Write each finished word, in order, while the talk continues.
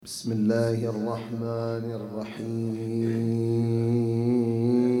بسم الله الرحمن الرحيم.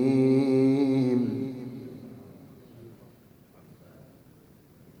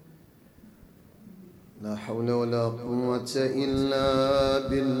 لا حول ولا قوة إلا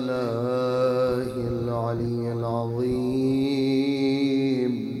بالله العلي العظيم.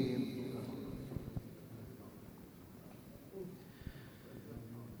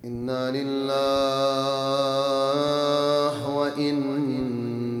 إنا لله وإنا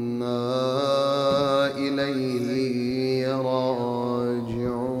إليه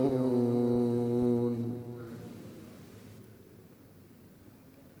راجعون.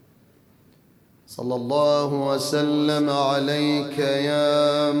 صلى الله وسلم عليك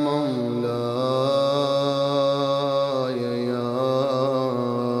يا مولاي يا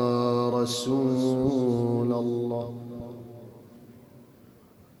رسول الله.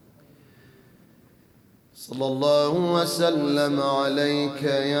 صلى الله وسلم عليك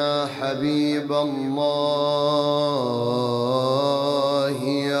يا حبيب الله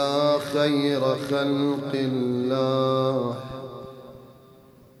يا خير خلق الله.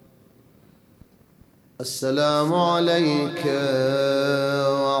 السلام عليك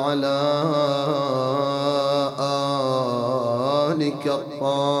وعلى آلك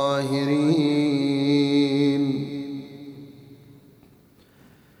الطاهرين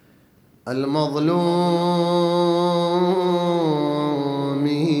المظلومين.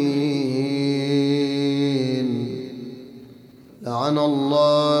 لعن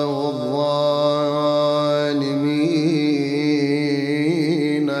الله الظالمين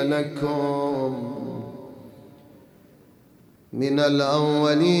لكم من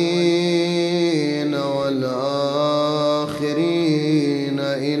الأولين والآخرين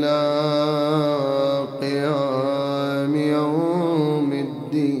إلى قيام يوم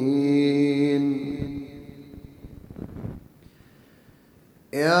الدين.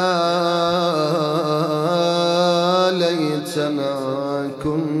 يا ليتنا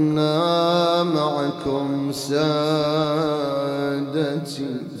كنا معكم سادتي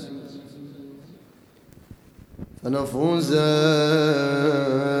فنفوز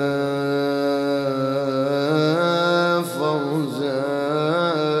فوزا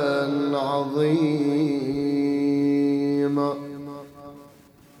عظيما.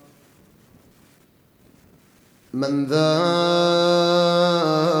 من ذا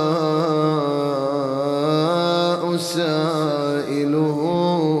أسائله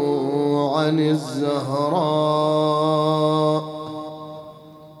عن الزهراء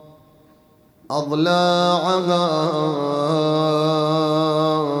أضلاعها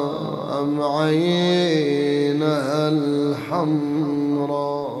أم عينها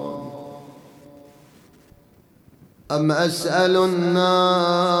الحمراء، أم أسأل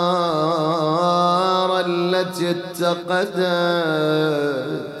النار التي اتقدت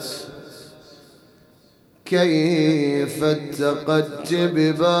كيف اتقدت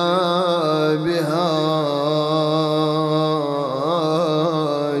ببابها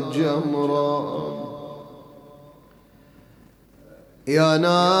جمرا. يا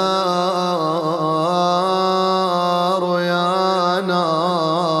نار يا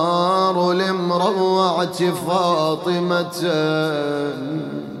نار لمروعة فاطمة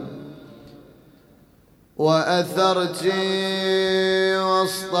وأثرت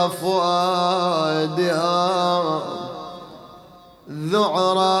وسط فؤادها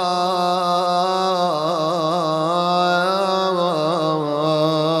ذعرا.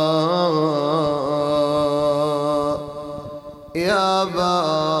 يا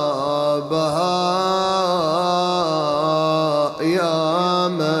بابها يا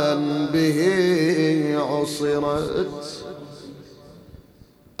من به عصرت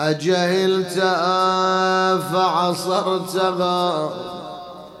أجهلت فعصرتها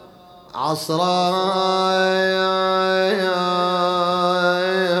عصرا.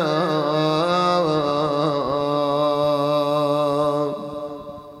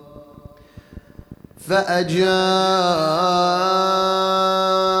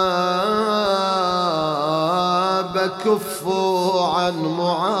 فأجاب كفوا عن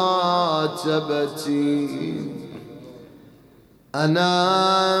معاتبتي.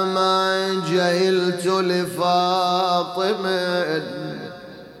 أنا ما جهلت لفاطم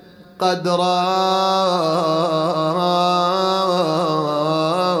قدرا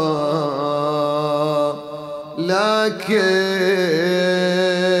لكن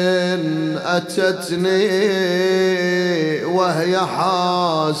أتتني وهي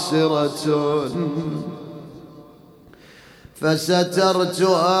حاسرة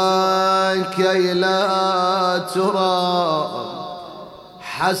فسترتها كي لا ترى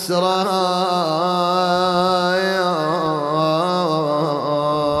حسرا.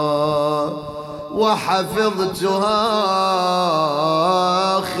 وحفظتها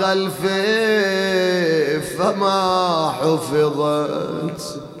خلفي فما حفظت.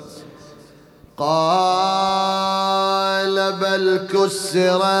 قال بل كسرت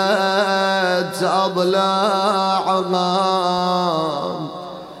أضلاعها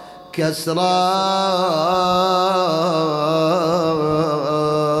كسرا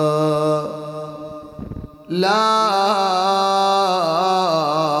لا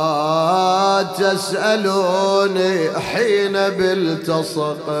تسألوني حين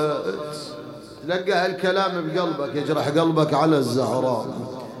بالتصقت. لقى الكلام بقلبك يجرح قلبك على الزهراء.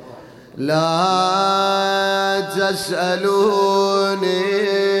 لا تسألوني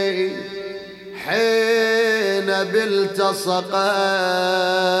حين بالتصقت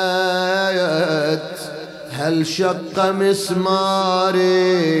هل شق مسماري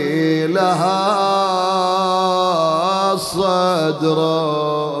لها صدرا.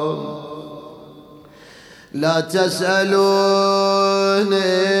 لا تسألوني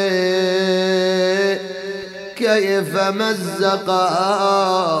كيف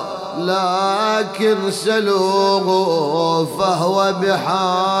مزقها لكن سلوه فهو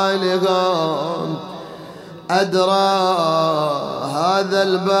بحالها. أدرى هذا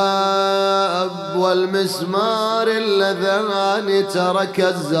الباب والمسمار اللذان ترك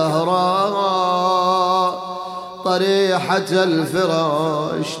الزهراء طريحة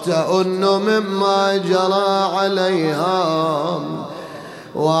الفراش تأن مما جرى عليها.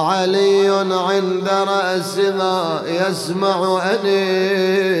 وعلي عند رأسها يسمع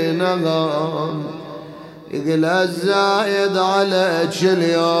أنينها. يقول الزايد عليك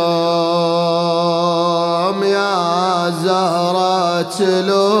اليوم يا زهرة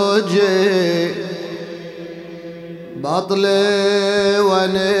تلوجي بطلي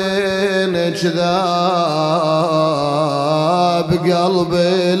ونينك ذاب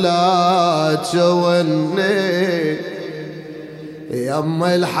قلبي لا توني. يم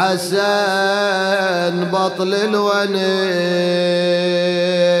الحسن بطل الونين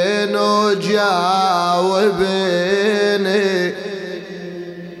وجاوبيني.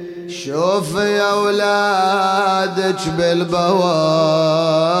 شوف يا ولادك بالبواج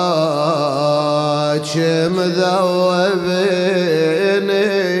مذوبيني.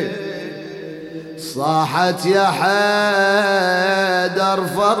 صاحت يا حيدر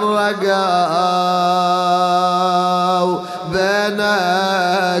فرقوا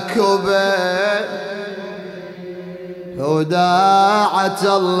بينك وبين وداعت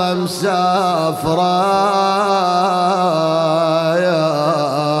الله مسافرة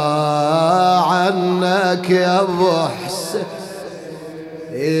عنك يا ابو حسين.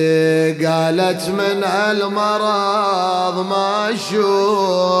 قالت من المرض ما اشوف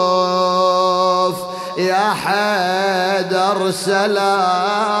يا حيدر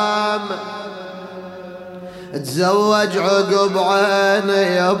سلام. تزوج عقب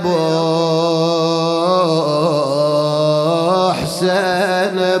عيني يا ابو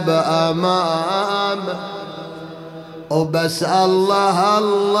حسين بأمام. وبس الله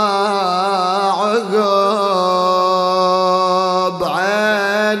الله عقب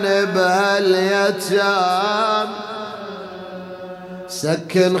عيني بهاليتام.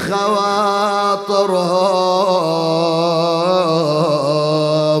 سكن خواطرهم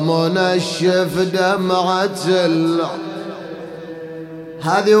ونشف دمعة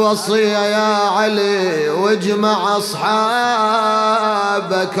هذه وصية يا علي. واجمع أصحابك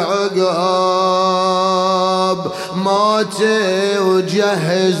عقب موتي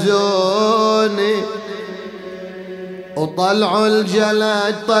وجهزوني. وطلعوا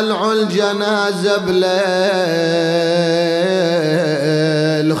الجنازة بليل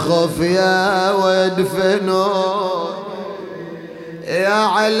خفية وادفنوا يا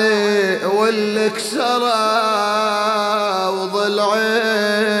علي. واللي كسره وضلعيه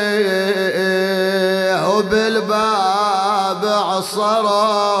وبالباب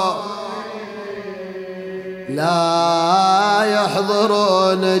عصره لا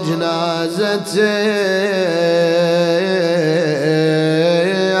يحضرون جنازتي.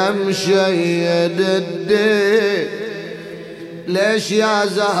 مشيد الدين ليش يا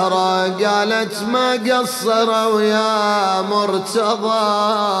زهرة؟ قالت ما قصروا يا مرتضى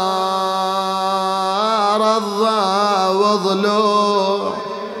رضى وضلوع.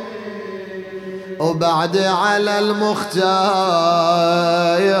 وبعد على المختار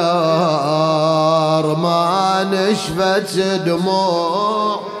ما نشفت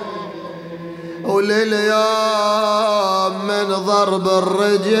دموع. ولليوم من ضرب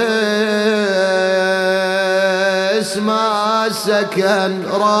الرجس ما سكن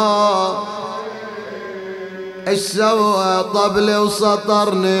راح. اش سوى طبلي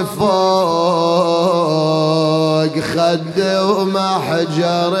وسطرني فوق خدي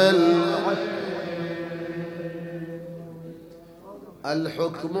ومحجر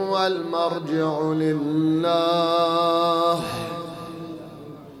الحكم والمرجع لله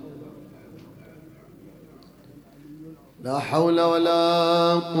لا حول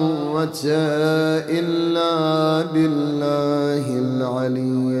ولا قوة إلا بالله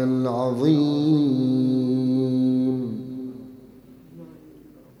العلي العظيم.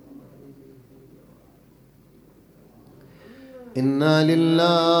 إنا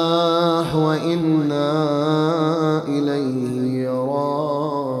لله وإنا إليه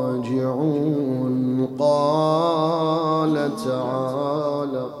راجعون. قال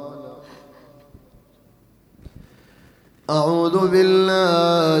تعالى أعوذ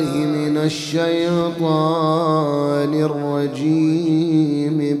بالله من الشيطان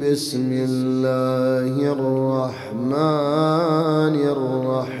الرجيم. بسم الله الرحمن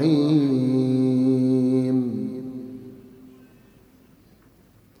الرحيم.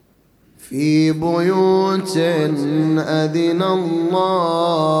 في بيوت أذن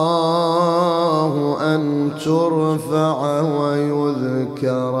الله أن ترفع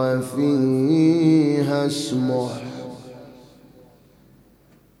ويذكر فيها اسمه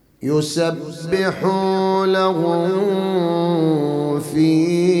يسبح له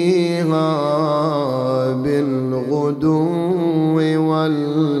فيها بالغدو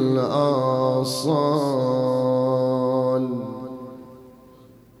والآصال.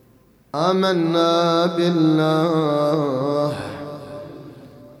 آمنا بالله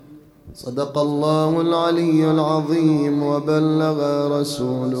صدق الله العلي العظيم وبلغ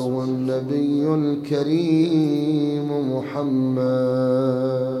رسوله النبي الكريم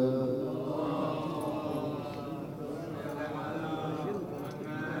محمد.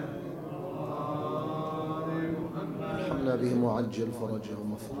 ارحمنا بهم وعجل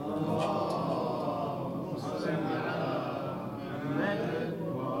فرجهم وفرجهم.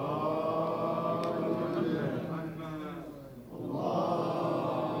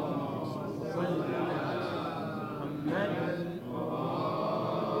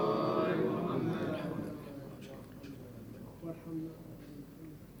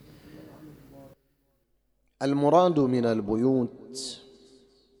 المراد من البيوت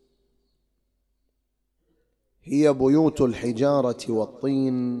هي بيوت الحجارة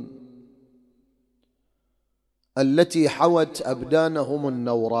والطين التي حوت أبدانهم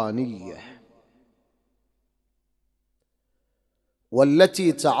النورانية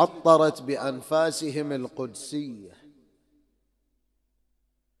والتي تعطرت بأنفاسهم القدسية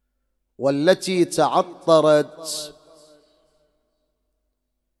والتي تعطرت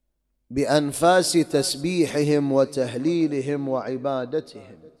بأنفاس تسبيحهم وتهليلهم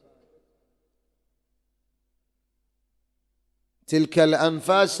وعبادتهم. تلك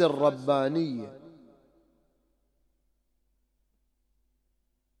الأنفاس الربانية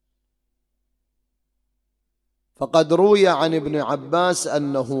فقد روي عن ابن عباس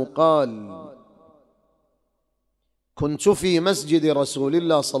أنه قال: كنت في مسجد رسول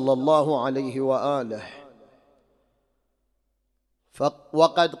الله صلى الله عليه وآله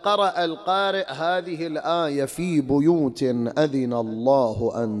وقد قرأ القارئ هذه الآية: في بيوت أذن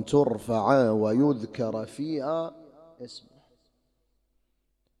الله أن ترفع ويذكر فيها اسمه.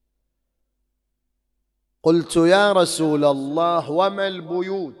 قلت: يا رسول الله وما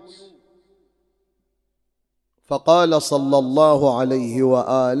البيوت؟ فقال صلى الله عليه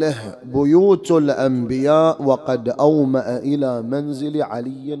وآله: بيوت الأنبياء، وقد أومأ إلى منزل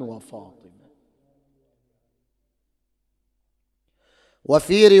علي وفاطمة.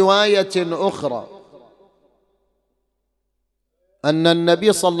 وفي رواية أخرى أن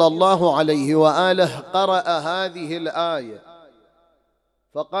النبي صلى الله عليه وآله قرأ هذه الآية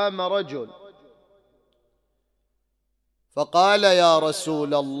فقام رجل فقال: يا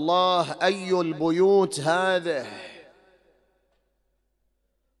رسول الله أي البيوت هذه؟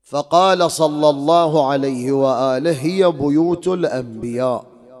 فقال صلى الله عليه وآله: هي بيوت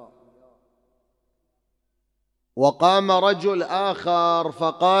الأنبياء. وقام رجل آخر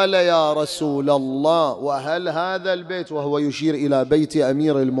فقال: يا رسول الله وهل هذا البيت، وهو يشير إلى بيت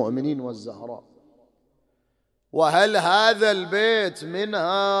أمير المؤمنين والزهراء، وهل هذا البيت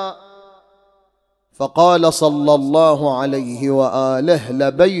منها؟ فقال صلى الله عليه وآله: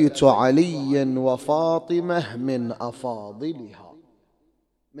 لبيت علي وفاطمة من أفاضلها.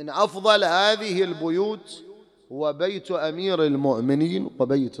 من أفضل هذه البيوت هو بيت أمير المؤمنين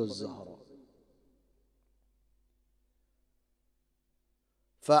وبيت الزهراء.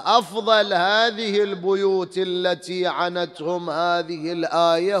 فأفضل هذه البيوت التي عنتهم هذه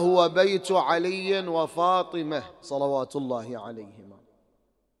الآية هو بيت علي وفاطمة صلوات الله عليهما،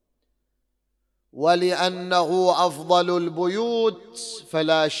 ولأنه أفضل البيوت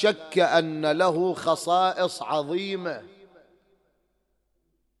فلا شك أن له خصائص عظيمة،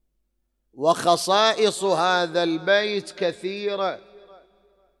 وخصائص هذا البيت كثيرة.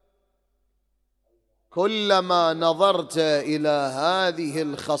 كلما نظرت إلى هذه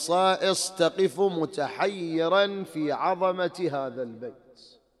الخصائص تقف متحيرا في عظمة هذا البيت.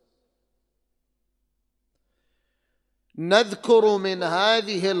 نذكر من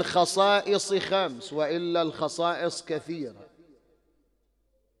هذه الخصائص 5، وإلا الخصائص كثيرة.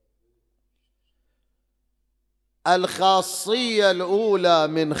 الخاصية الأولى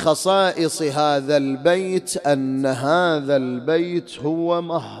من خصائص هذا البيت أن هذا البيت هو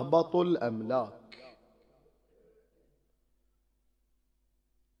مهبط الأملاك.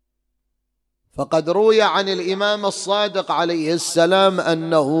 فقد روي عن الإمام الصادق عليه السلام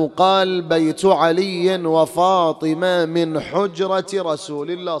أنه قال: بيت علي وفاطمة من حجرة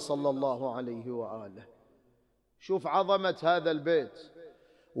رسول الله صلى الله عليه وآله. شوف عظمة هذا البيت.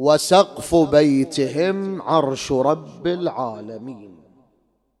 وسقف بيتهم عرش رب العالمين،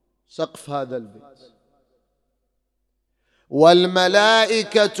 سقف هذا البيت.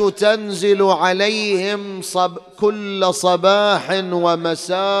 والملائكة تنزل عليهم كل صباح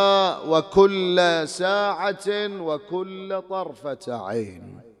ومساء وكل ساعة وكل طرفة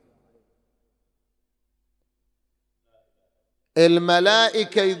عين.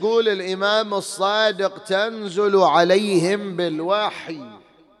 الملائكة يقول الإمام الصادق تنزل عليهم بالوحي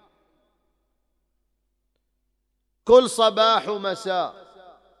كل صباح ومساء،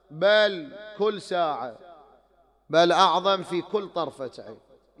 بل كل ساعة، بل أعظم في كل طرفة عين.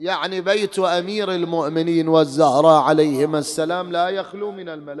 يعني بيت أمير المؤمنين والزهراء عليهما السلام لا يخلو من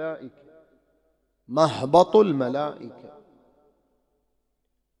الملائكة، مهبط الملائكة.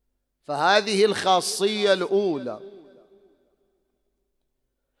 فهذه الخاصية الأولى.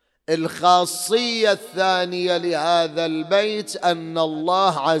 الخاصية الثانية لهذا البيت أن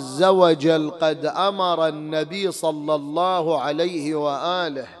الله عز وجل قد أمر النبي صلى الله عليه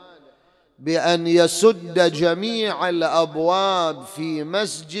وآله بأن يسد جميع الأبواب في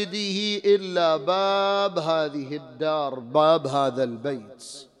مسجده إلا باب هذه الدار، باب هذا البيت،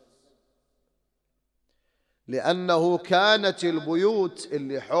 لأنه كانت البيوت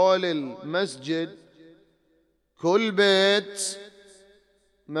اللي حول المسجد كل بيت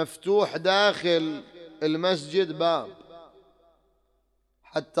مفتوح داخل المسجد باب،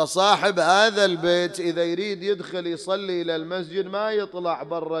 حتى صاحب هذا البيت إذا يريد يدخل يصلي إلى المسجد ما يطلع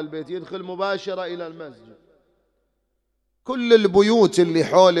برا البيت، يدخل مباشرة إلى المسجد. كل البيوت اللي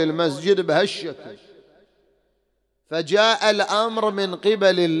حول المسجد بهالشكل. فجاء الأمر من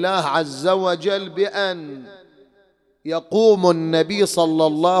قبل الله عز وجل بأن يقوم النبي صلى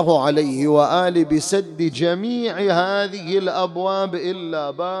الله عليه وآله بسد جميع هذه الأبواب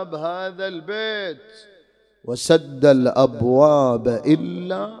إلا باب هذا البيت، وسد الأبواب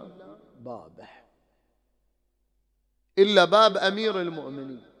إلا بابه، إلا باب أمير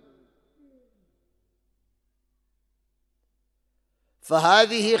المؤمنين.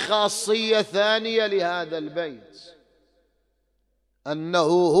 فهذه خاصية ثانية لهذا البيت، أنه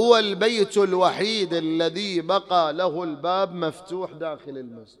هو البيت الوحيد الذي بقى له الباب مفتوح داخل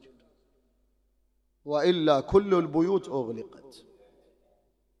المسجد، وإلا كل البيوت أغلقت.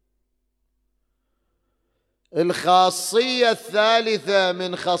 الخاصية الثالثة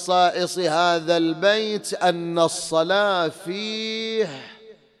من خصائص هذا البيت أن الصلاة فيه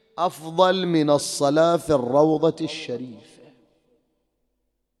أفضل من الصلاة في الروضة الشريفة.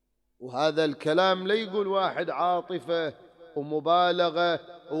 وهذا الكلام لا يقول واحد عاطفة ومبالغة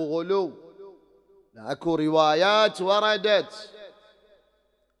وغلو، اكو روايات وردت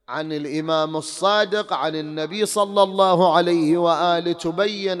عن الإمام الصادق عن النبي صلى الله عليه وآله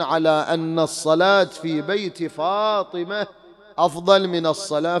تبين على أن الصلاة في بيت فاطمة أفضل من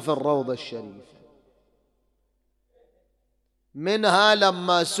الصلاة في الروضة الشريفة. منها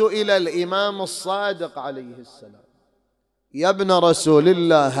لما سئل الإمام الصادق عليه السلام: يا ابن رسول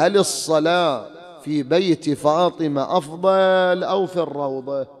الله، هل الصلاة في بيت فاطمة أفضل أو في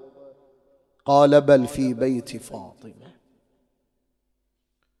الروضة؟ قال: بل في بيت فاطمة.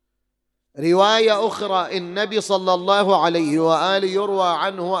 رواية أخرى النبي صلى الله عليه وآله يروى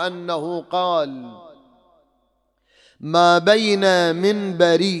عنه أنه قال: ما بين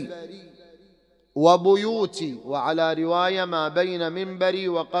منبري وبيوتي، وعلى رواية ما بين منبري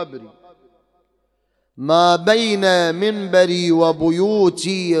وقبري، ما بين منبري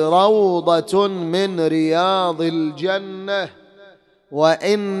وبيوتي روضة من رياض الجنة،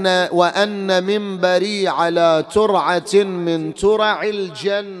 وأن منبري على ترعة من ترع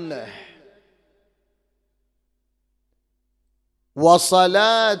الجنة،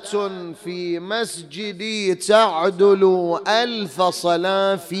 وصلاة في مسجدي تعدل 1000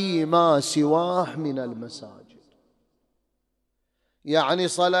 صلاة فيما سواه من المساجد. يعني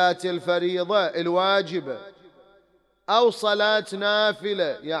صلاة الفريضة الواجبة أو صلاة نافلة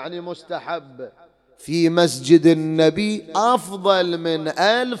يعني مستحبة في مسجد النبي أفضل من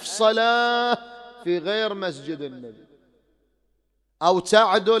 1000 صلاة في غير مسجد النبي، أو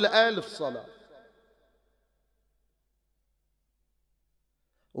تعدل 1000 صلاة.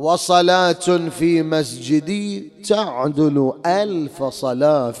 وصلاة في مسجدي تعدل 1000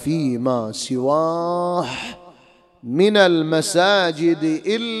 صلاة فيما سواه من المساجد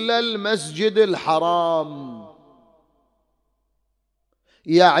إلا المسجد الحرام.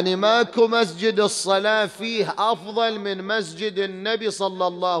 يعني ماكو مسجد الصلاة فيه أفضل من مسجد النبي صلى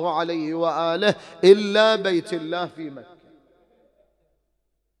الله عليه وآله إلا بيت الله في مكة.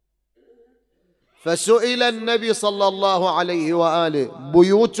 فسئل النبي صلى الله عليه وآله: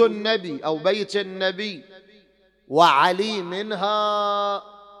 بيوت النبي أو بيت النبي وعلي منها؟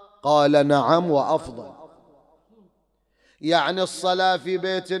 قال: نعم وأفضل. يعني الصلاة في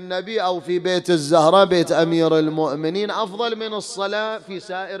بيت النبي أو في بيت الزهراء بيت أمير المؤمنين أفضل من الصلاة في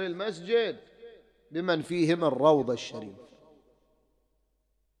سائر المسجد بمن فيهم الروضة الشريفة.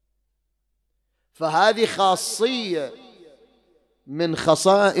 فهذه خاصية من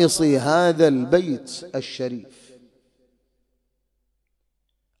خصائص هذا البيت الشريف،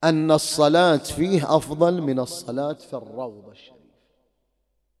 أن الصلاة فيه أفضل من الصلاة في الروضة الشريفة.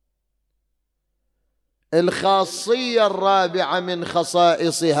 الخاصية الرابعة من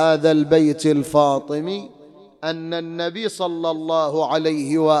خصائص هذا البيت الفاطمي أن النبي صلى الله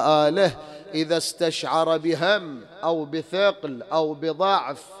عليه وآله إذا استشعر بهم أو بثقل أو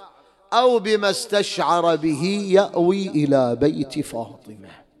بضعف أو بما استشعر به يأوي إلى بيت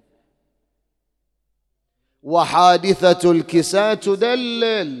فاطمة. وحادثة الكساء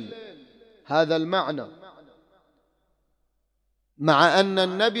تدلل هذا المعنى، مع أن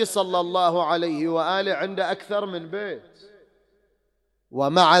النبي صلى الله عليه وآله عنده أكثر من بيت،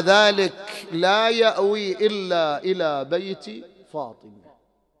 ومع ذلك لا يأوي إلا إلى بيت فاطمة.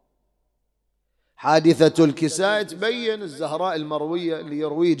 حادثة الكساء تبين الزهراء المروية اللي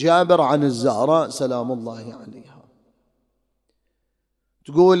يروي جابر عن الزهراء سلام الله عليها،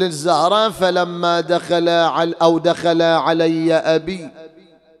 تقول الزهراء: فلما دخل علي أبي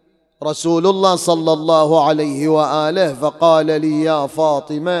رسول الله صلى الله عليه وآله فقال لي: يا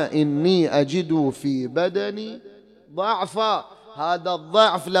فاطمة إني أجد في بدني ضعفا. هذا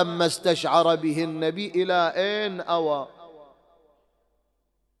الضعف لما استشعر به النبي إلى أين أوى؟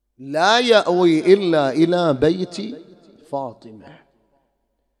 لا يأوي إلا إلى بيت فاطمة.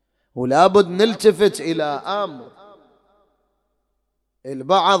 ولا بد نلتفت إلى أمر،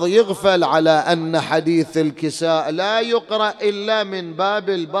 البعض يغفل على أن حديث الكساء لا يقرأ إلا من باب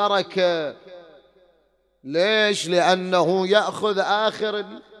البركة. ليش؟ لأنه يأخذ آخر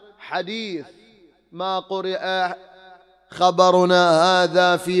الحديث: ما قرئ خبرنا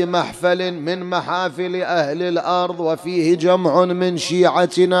هذا في محفل من محافل أهل الأرض وفيه جمع من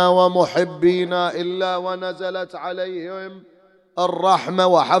شيعتنا ومحبينا إلا ونزلت عليهم الرحمة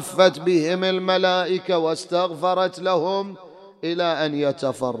وحفت بهم الملائكة واستغفرت لهم إلى أن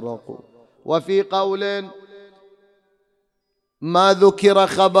يتفرقوا. وفي قول: ما ذكر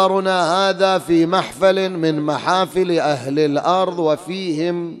خبرنا هذا في محفل من محافل أهل الأرض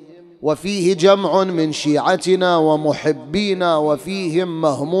وفيه جمع من شيعتنا ومحبينا وفيهم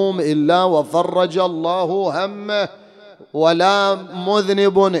مهموم إلا وفرج الله همه، ولا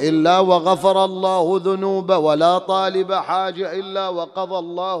مذنب إلا وغفر الله ذنوبه، ولا طالب حاجة إلا وقضى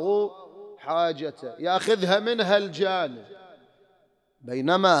الله حاجته. يأخذها منها الجانب.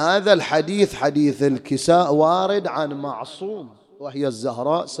 بينما هذا الحديث حديث الكساء وارد عن معصوم وهي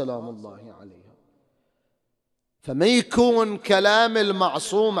الزهراء سلام الله عليها، فما يكون كلام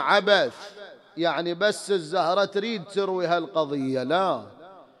المعصوم عبث، يعني بس الزهراء تريد تروي هالقضية. لا،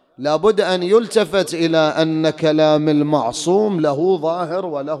 لابد أن يلتفت إلى أن كلام المعصوم له ظاهر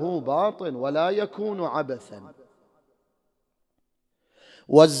وله باطن ولا يكون عبثا.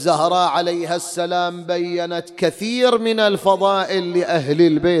 والزهراء عليها السلام بيّنت كثير من الفضائل لأهل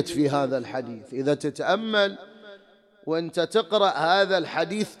البيت في هذا الحديث. إذا تتأمل وانت تقرأ هذا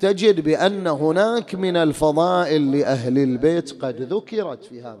الحديث تجد بأن هناك من الفضائل لأهل البيت قد ذكرت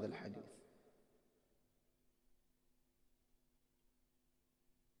في هذا الحديث،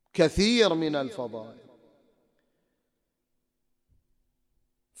 كثير من الفضائل.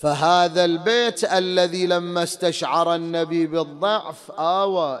 فهذا البيت الذي لما استشعر النبي بالضعف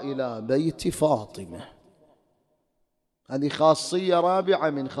آوى إلى بيت فاطمة. هذه خاصية رابعة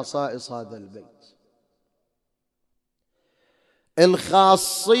من خصائص هذا البيت.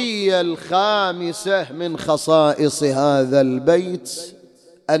 الخاصية الخامسة من خصائص هذا البيت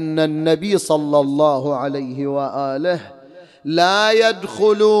أن النبي صلى الله عليه وآله لا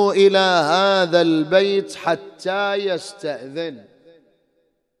يدخل إلى هذا البيت حتى يستأذن.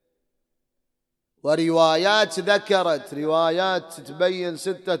 وروايات ذكرت، روايات تبين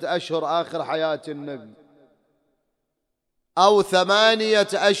 6 أشهر آخر حياة النبي أو 8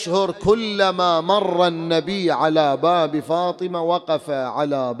 أشهر، كلما مر النبي على باب فاطمة وقف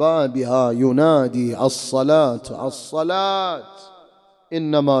على بابها ينادي الصلاة الصلاة،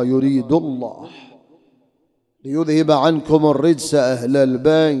 إنما يريد الله ليذهب عنكم الرجس أهل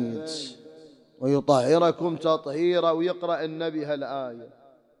البيت ويطهركم تطهيرا، ويقرأ النبي هالآية.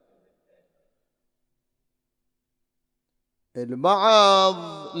 البعض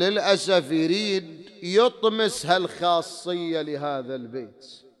للأسف يريد يطمس هالخاصية لهذا البيت،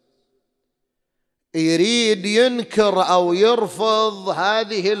 يريد ينكر أو يرفض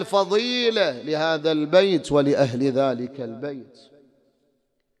هذه الفضيلة لهذا البيت ولأهل ذلك البيت.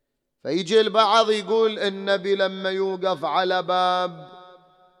 فيجي البعض يقول النبي لما يوقف على باب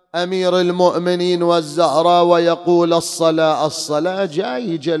أمير المؤمنين والزهراء ويقول الصلاة الصلاة، جاي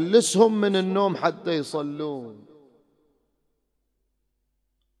يجلسهم من النوم حتى يصلون،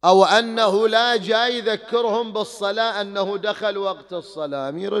 أو أنه لا جاي يذكرهم بالصلاة أنه دخل وقت الصلاة.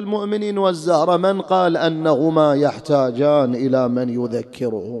 أمير المؤمنين والزهراء من قال أنهما يحتاجان إلى من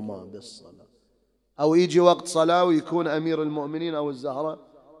يذكرهما بالصلاة؟ أو يجي وقت صلاة ويكون أمير المؤمنين أو الزهراء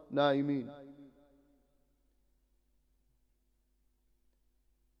نايمين.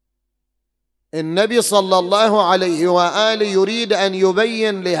 النبي صلى الله عليه وآله يريد أن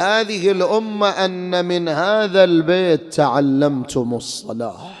يبين لهذه الأمة أن من هذا البيت تعلمتم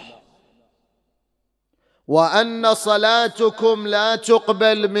الصلاة، وأن صلاتكم لا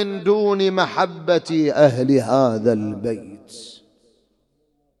تقبل من دون محبة أهل هذا البيت.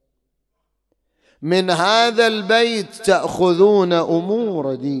 من هذا البيت تأخذون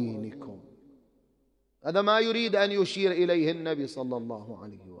أمور دينكم. هذا ما يريد أن يشير إليه النبي صلى الله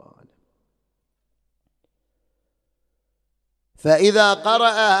عليه وآله. فإذا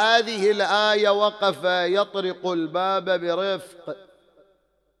قرأ هذه الآية وقف يطرق الباب برفق،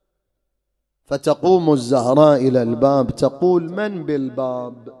 فتقوم الزهراء إلى الباب تقول من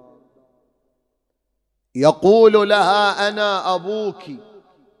بالباب؟ يقول لها أنا أبوك،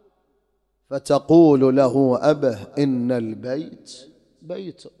 فتقول له أبه إن البيت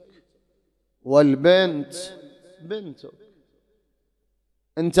بيتك والبنت بنتك،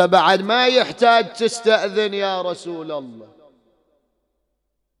 أنت بعد ما يحتاج تستأذن يا رسول الله.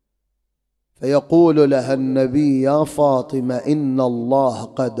 فيقول لها النبي يا فاطمة إن الله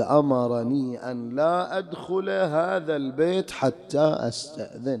قد أمرني أن لا أدخل هذا البيت حتى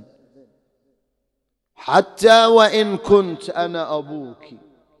أستأذن، حتى وإن كنت أنا أبوك.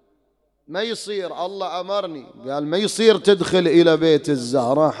 ما يصير، الله أمرني قال ما يصير تدخل إلى بيت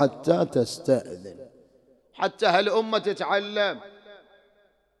الزهراء حتى تستأذن، حتى هالأمة تتعلم.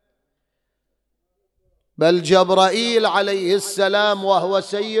 بل جبرائيل عليه السلام وهو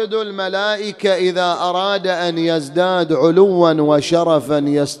سيد الملائكة إذا أراد أن يزداد علوا وشرفا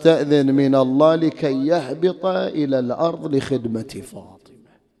يستأذن من الله لكي يهبط إلى الأرض لخدمة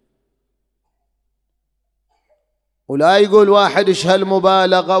فاطمة. ولا يقول واحد إيش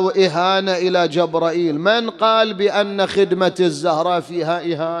هالمبالغة وإهانة إلى جبرائيل. من قال بأن خدمة الزهراء فيها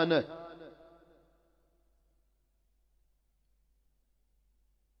إهانة؟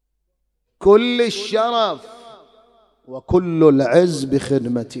 كل الشرف وكل العز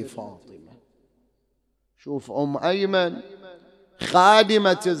بخدمة فاطمة. شوف أم أيمن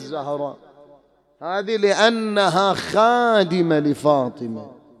خادمة الزهراء، هذه لأنها خادمة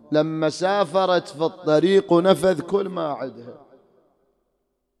لفاطمة، لما سافرت في الطريق ونفذ كل ما عندها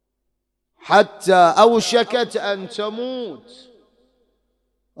حتى أوشكت أن تموت،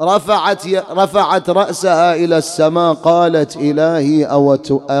 رفعت رأسها إلى السماء قالت إلهي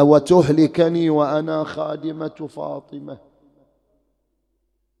أو تهلكني وأنا خادمة فاطمة.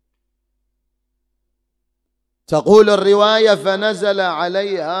 تقول الرواية فنزل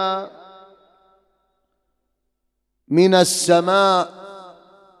عليها من السماء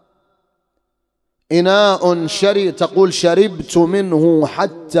إناء تقول شربت منه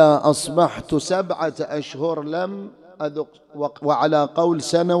حتى أصبحت 7 أشهر لم أذق، وعلى قول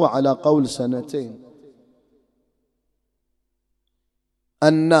سنة وعلى قول 2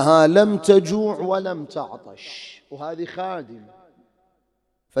 أنها لم تجوع ولم تعطش، وهذه خادمة.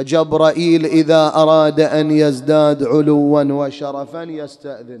 فجبرائيل إذا أراد أن يزداد علوا وشرفا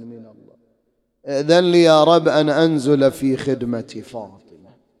يستأذن من الله: إذن لي يا رب أن أنزل في خدمة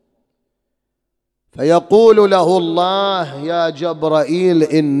فاطمة. فيقول له الله: يا جبرائيل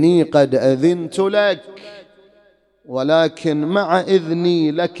إني قد أذنت لك، ولكن مع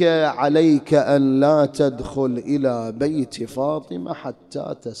إذني لك عليك أن لا تدخل إلى بيت فاطمة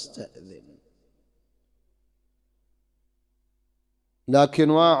حتى تستأذن. لكن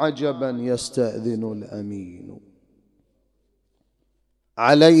وعجبا يستأذن الأمين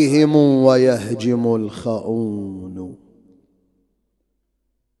عليهم ويهجم الخؤون.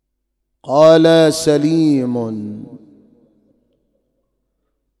 قال سليم: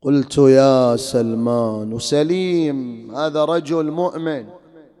 قلت يا سلمان. سليم هذا رجل مؤمن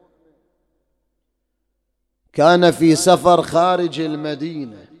كان في سفر خارج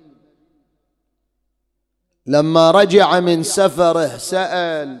المدينة، لما رجع من سفره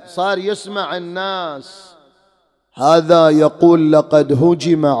سأل، صار يسمع الناس هذا يقول لقد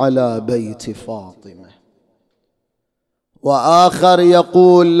هجم على بيت فاطمة، وآخر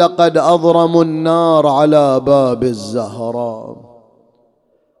يقول لقد أضرموا النار على باب الزهراء،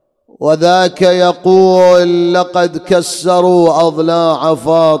 وذاك يقول لقد كسروا أضلاع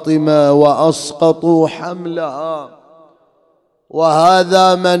فاطمة وأسقطوا حملها،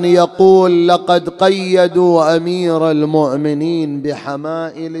 وهذا من يقول لقد قيدوا أمير المؤمنين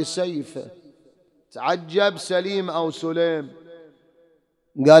بحمائل سيفه. تعجب سليم أو سليم،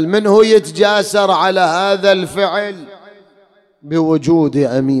 قال: من هو يتجاسر على هذا الفعل بوجود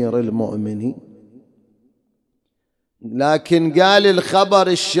أمير المؤمنين؟ لكن قال الخبر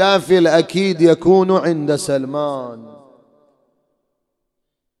الشافي الأكيد يكون عند سلمان.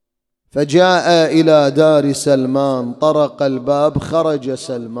 فجاء إلى دار سلمان، طرق الباب، خرج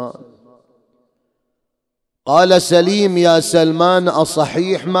سلمان. قال سليم: يا سلمان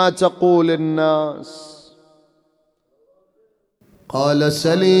أصحيح ما تقول الناس؟ قال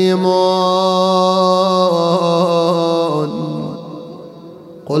سليم: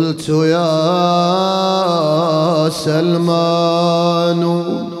 قلت يا سلمان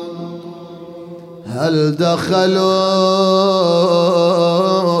هل دخلوا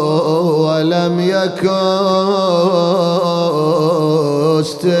ولم يكن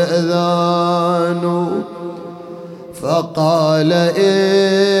استئذان؟ فقال: إيه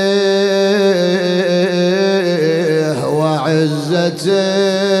وعزة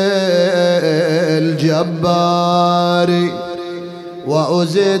الجبار،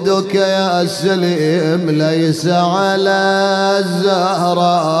 وأزيدك يا سليم ليس على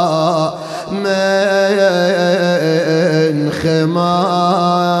الزهراء من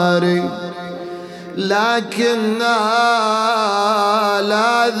خماري، لكنها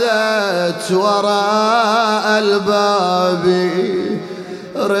لاذت وراء الباب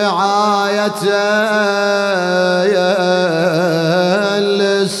رعاية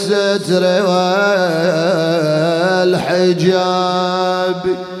للستر والحجاب.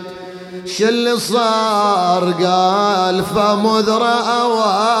 شل صار؟ قال: فمذ رأوا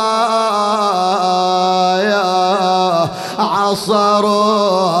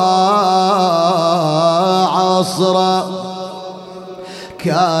عصروها عصرا،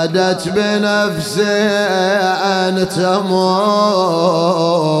 كادت بنفسي أن تموت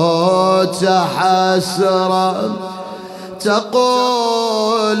حسرا،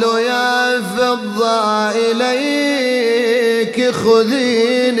 تقول يا فضة إليك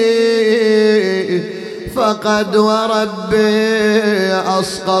خذيني، فقد وربي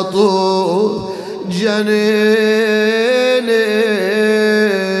أسقطوا جنيني،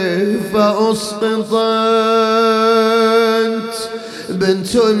 فأسقطت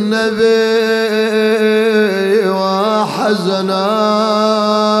بنت النبي وحزنا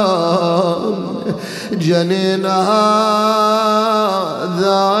جنينها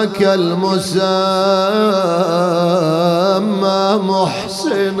ذاك المسمى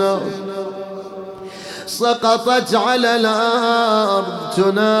محسنا، سقطت على الأرض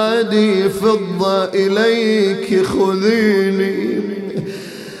تنادي فضة إليك خذيني،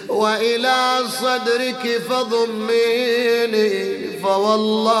 وإلى صدرك فضميني،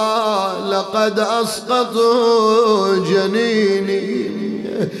 فوالله لقد أسقطوا جنيني.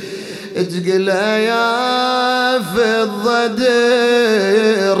 تقلها يا فضة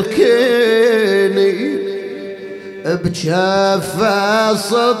دركيني، بجفة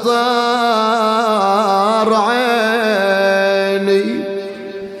سطر عيني،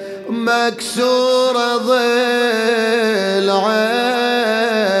 مكسورة ضلع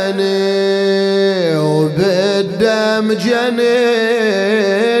عيني، وبالدم جنيني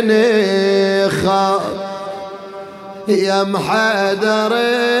خاف، يا محيدر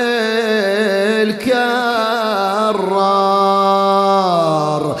الكرار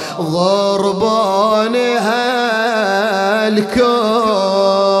ضربوني هالكف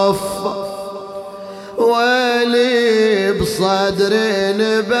ولي بصدري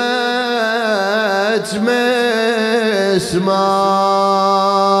نبات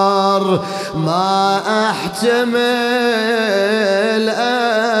مسمار ما احتمل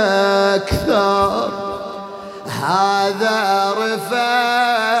اكثر هذا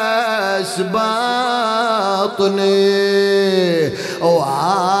رفاس باطني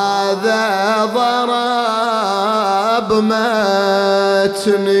وهذا ضرب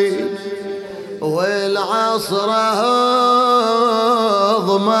متني والعصره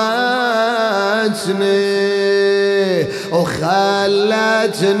ضمتني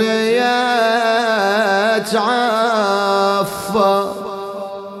وخلتني اتعفى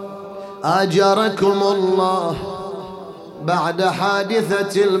أجركم الله. بعد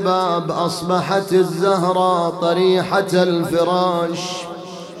حادثة الباب أصبحت الزهراء طريحة الفراش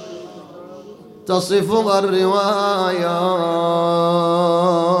تصفها الروايات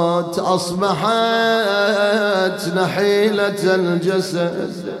أصبحت نحيلة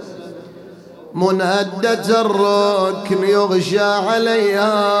الجسد منهدة الركن يغشى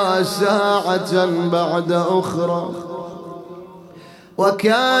عليها ساعة بعد أخرى.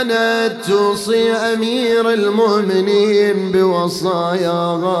 وكانت توصي أمير المؤمنين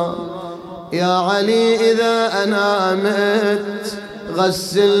بوصاياها يا علي إذا أنا مت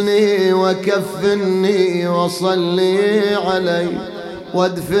غسلني وكفني وصلي علي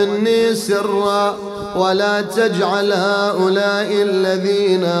وادفني سرا ولا تجعل هؤلاء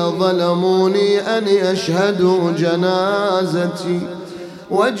الذين ظلموني أن يشهدوا جنازتي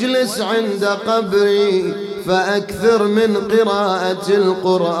واجلس عند قبري فأكثر من قراءة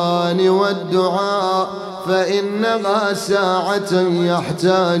القرآن والدعاء فإنها ساعة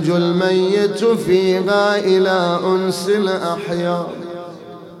يحتاج الميت فيها إلى أنس الأحياء.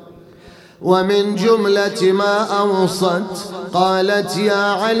 ومن جملة ما أوصت قالت يا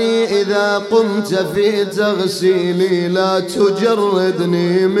علي إذا قمت في تغسيلي لا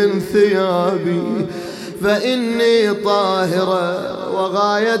تجردني من ثيابي فإني طاهرة.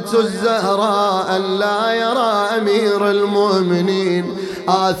 وغاية الزهراء أن لا يرى أمير المؤمنين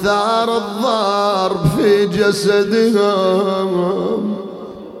آثار الضرب في جسدها.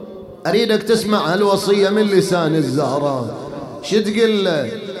 أريدك تسمع هالوصية من لسان الزهراء. شو تقول له؟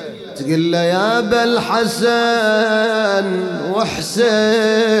 تقول له يا أبا الحسن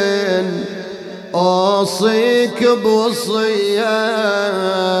وحسين أوصيك بوصية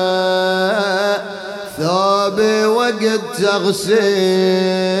ثوبي وقت تغسيل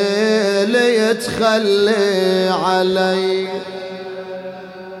يتخلي علي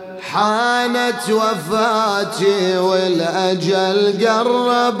حانت وفاتي والأجل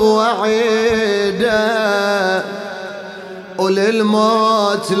قرب وعيده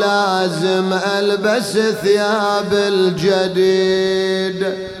وللموت لازم ألبس ثياب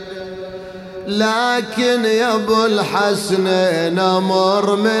الجديد. لكن يا ابو الحسن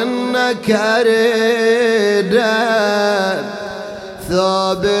نمر منك اريد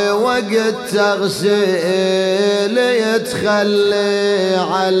ثوبي وقت تغسيل يتخلي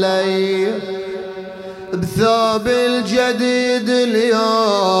علي بثوب الجديد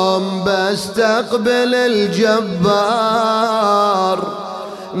اليوم بستقبل الجبار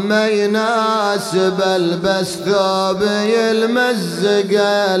ما يناسب البس ثوب يلمزق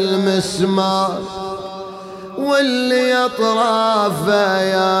المسمار واللي اطرافه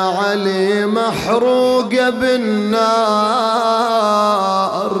يا علي محروقه بالنار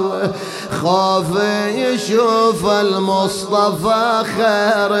خاف يشوف المصطفى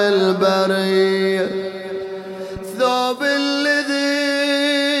خير البريه ثوب الذي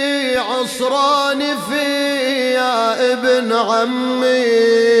عصراني فيه يا ابن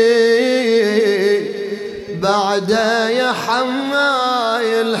عمي بعد يا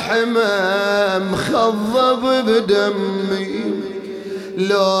حماي الحمام خضب بدمي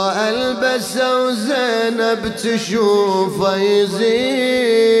لو ألبسه وزينب تشوفه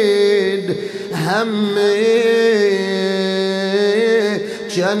يزيد همي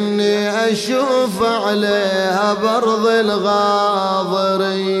جني أشوف عليها برض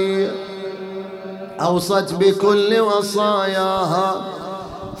الغاضري. أوصت بكل وصاياها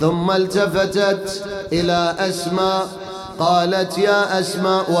ثم التفتت إلى أسماء قالت يا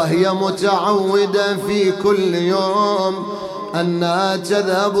أسماء وهي متعودة في كل يوم أنها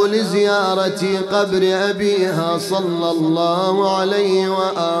تذهب لزيارة قبر أبيها صلى الله عليه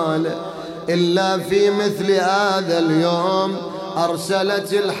وآله إلا في مثل هذا اليوم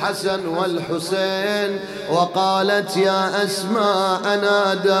أرسلت الحسن والحسين وقالت يا أسماء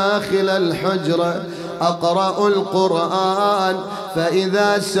أنا داخل الحجرة أقرأ القرآن،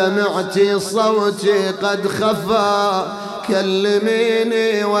 فإذا سمعت صوتي قد خفى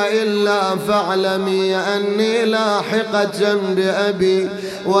كلميني، وإلا فاعلمي أني لاحقة بأبي،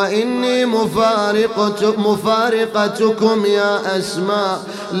 وإني مفارقتكم يا أسماء.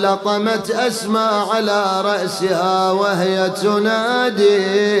 لطمت أسماء على رأسها وهي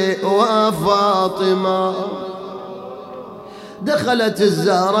تنادي وفاطمة. دخلت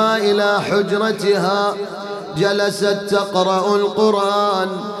الزهراء إلى حجرتها، جلست تقرأ القرآن،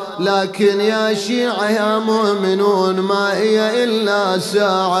 لكن يا شيعة يا مؤمنون ما هي إلا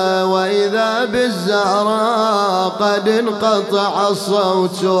ساعة وإذا بالزهراء قد انقطع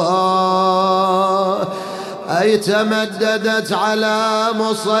صوتها، أي تمددت على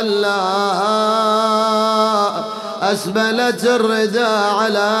مصلاها، أسبلت الرداء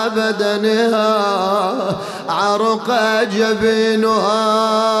على بدنها، عرق جبينها،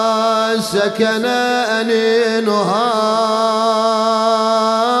 سكن أنينها،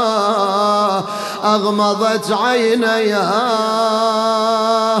 أغمضت عينيها،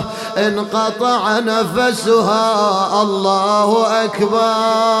 انقطع نفسها. الله أكبر.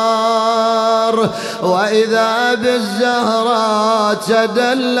 وإذا بالزهراء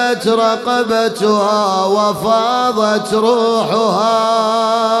تدلت رقبتها وفاضت روحها،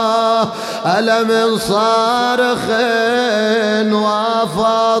 ألم صارخ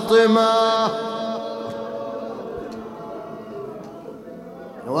وفاطمة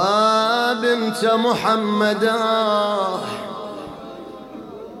وبنت محمد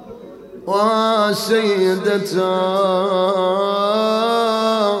وسيدتها.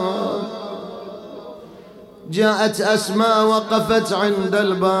 جاءت أسماء وقفت عند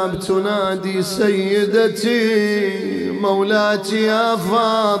الباب تنادي سيدتي مولاتي يا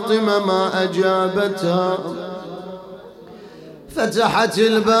فاطمة، ما أجابتها. فتحت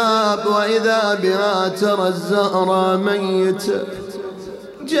الباب وإذا بها ترى الزهراء ميتة،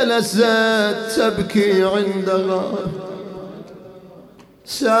 جلست تبكي عندها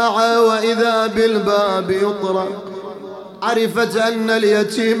ساعة وإذا بالباب يطرق. عرفت أن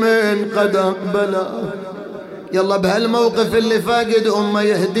اليتيمين قد أقبلا. يلا بهالموقف اللي فاقد أمه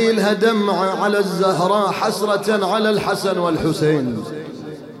يهدي لها دمعة على الزهراء حسرة على الحسن والحسين.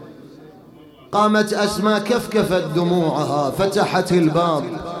 قامت أسماء كفكفت دموعها، فتحت الباب،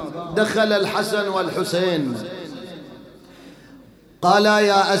 دخل الحسن والحسين. قال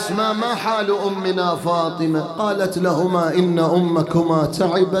يا أسماء ما حال أمنا فاطمة؟ قالت لهما إن أمكما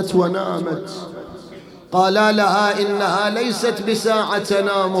تعبت ونامت. قالا لها إنها ليست بساعة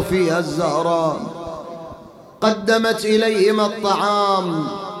تنام فيها الزهراء. قدمت إليهما الطعام.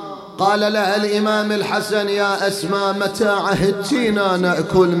 قال لها الإمام الحسن يا أسماء متى عهدتينا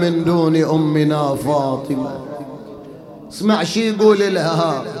نأكل من دون أمنا فاطمة؟ اسمع شي يقول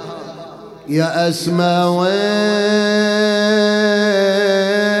لها يا أسماء ويش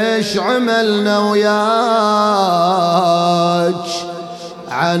عملنا وياك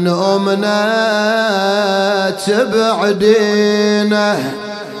عن أمنا تبعدينه.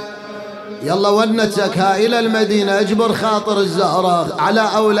 يلا ونتك إلى المدينة، اجبر خاطر الزهراء على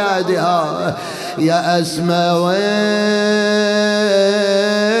أولادها. يا أسماء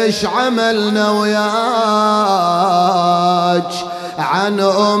ويش عملنا وياك عن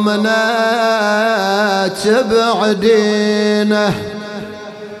أمنا تبعدينه،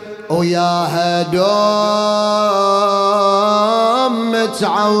 وياها دوم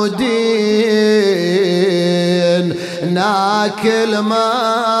متعودين ناكل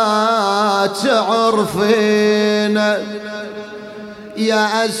ما تعرفين.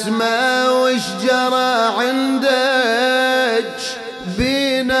 يا أسماء وش جرى عندك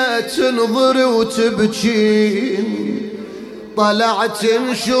بينا تنظر وتبكين؟ طلعت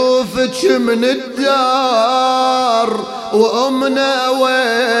نشوفك من الدار وأمنا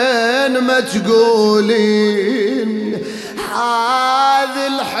وين ما تقولين؟ هذه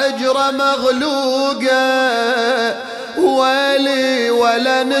الحجرة مغلوقة ولي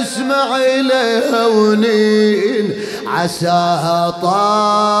ولا نسمع إليها ونين، عساها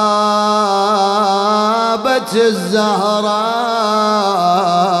طابت الزهراء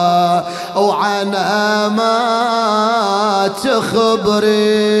وعنها ما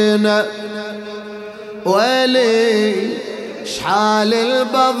تخبرين. ولي شحال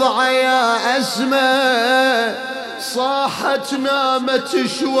البضعة يا أسماء؟ صاحت نامت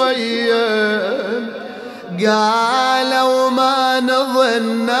شوية. قالوا ما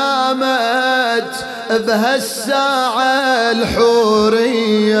نظن نامت بهالساعة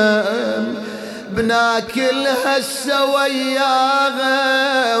الحورية، بناكلها السوياغة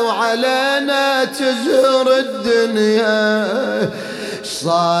وعلينا تزهر الدنيا.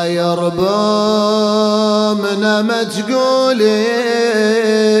 صاير بومنا ما تقولين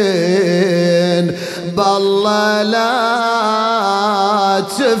بالله لا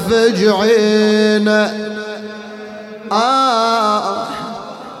تفجعين.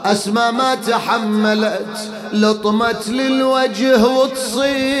 أسمى ما تحملت لطمت للوجه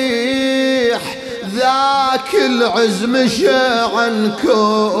وتصيح ذاك العز مشى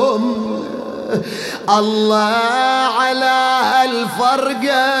عنكم. الله على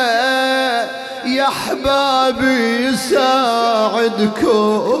هالفرقة يا حبابي يساعدكم.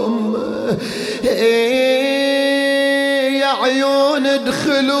 يا عيون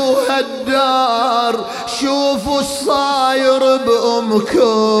ادخلوا هالدار شوفوا الصاير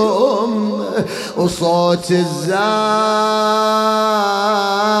بأمكم. وصوت الزهراء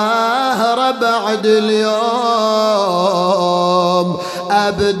بعد اليوم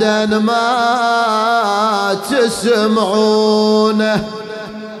أبدا ما تسمعونه.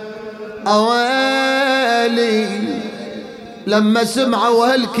 أويلي لما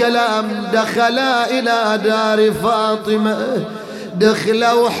سمعوا هالكلام دخلا إلى دار فاطمة،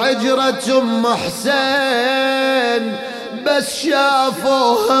 دخلوا حجرة أم حسين بس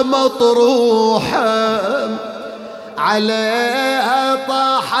شافوها مطروحة، عليها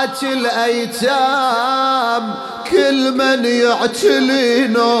طاحت الأيتام كل من يعتلي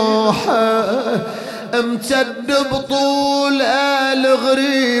نوحه. امتد بطول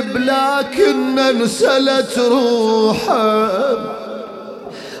الغريب لكن انسلت روحه.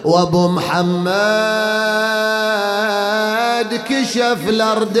 وابو محمد كشف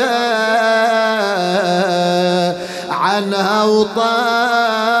الأردى عنها وطاوح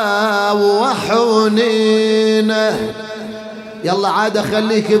ونينه. يلا عاد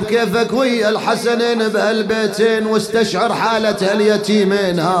خليك بكيفك ويا الحسنين بهالبيتين واستشعر حالة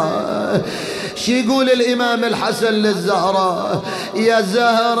هاليتيمين. شي يقول الإمام الحسن للزهراء؟ يا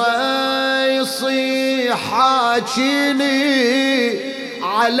زهراء يصيح حاجيني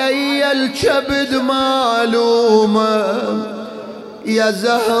علي الكبد معلومة، يا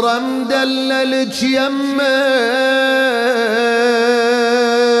زهرة مدللك يمك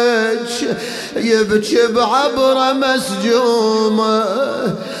يبكي بعبرة مسجومة،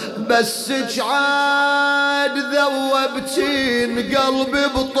 بسك عاد ذوبتين قلبي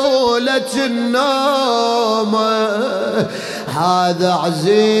بطولة النوم. هذا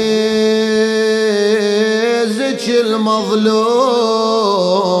عزيزك المظلوم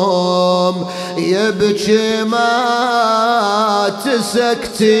يبكي ما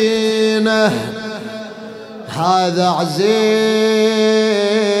تسكتينه، هذا عزيزك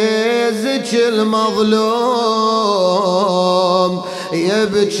المظلوم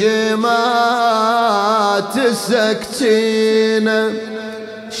يبكي ما تسكتينه.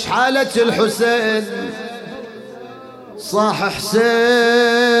 شحالة الحسين صاح حسين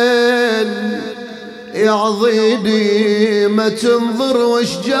يا عضيدي ما تنظر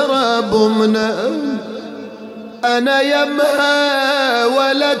وش جرى بمنا، أنا يمها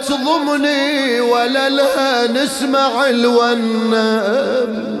ولا تضمني ولا لها نسمع الونم.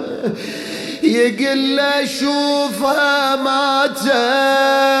 يقل شوفها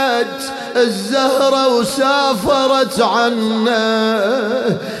ماتت الزهرة وسافرت عنا،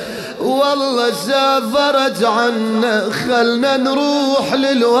 والله سافرت عنا. خلنا نروح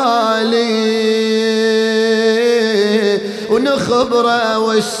للوالي ونخبره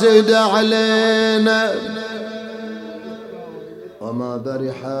وش سد علينا. وما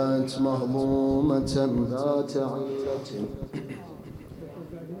برحت مهضومة ذات عيلة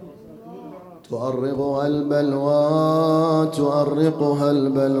تؤرقها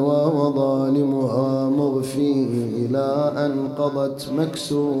البلوى وظالمها مغفي إلى أن قضت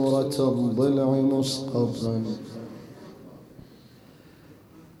مكسورة الضلع مسقطا.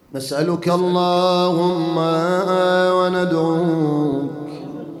 نسألك اللهم وندعوك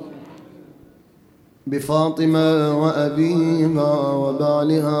بفاطمة وأبيها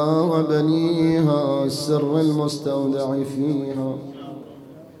وبعلها وبنيها السر المستودع فيها.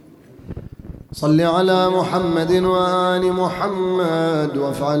 صل على محمد وآل محمد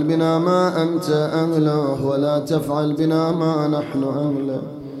وافعل بنا ما أنت أهله ولا تفعل بنا ما نحن أهله.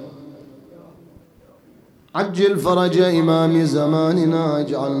 عجل فرج إمام زماننا،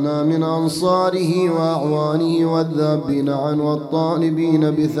 اجعلنا من أنصاره وأعوانه والذابين عنه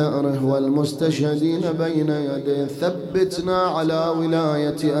والطالبين بثأره والمستشهدين بين يديه. ثبتنا على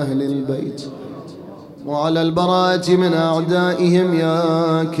ولاية أهل البيت وعلى البراءة من أعدائهم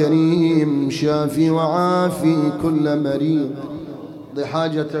يا كريم. شافي وعافي كل مريض اقض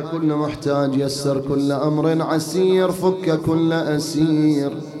حاجة كل محتاج، يسر كل أمر عسير، فك كل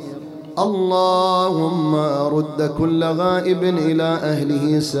أسير. اللهم رد كل غائب إلى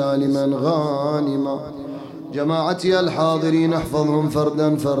أهله سالما غانما. جماعتي الحاضرين احفظهم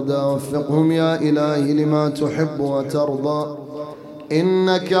فردا فردا، وفقهم يا إلهي لما تحب وترضى،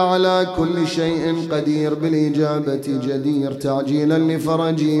 إنك على كل شيء قدير، بالإجابة جدير. تعجيلا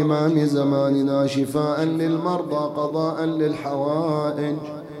لفرج إمام زماننا، شفاء للمرضى، قضاء للحوائج،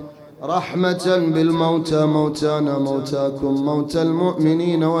 رحمة بالموتى، موتانا موتاكم، موتى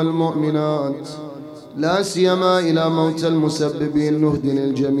المؤمنين والمؤمنات، لا سيما إلى موتى المسببين. نهدي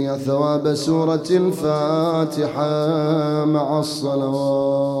للجميع ثواب سورة الفاتحة مع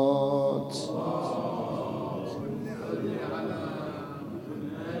الصلوات.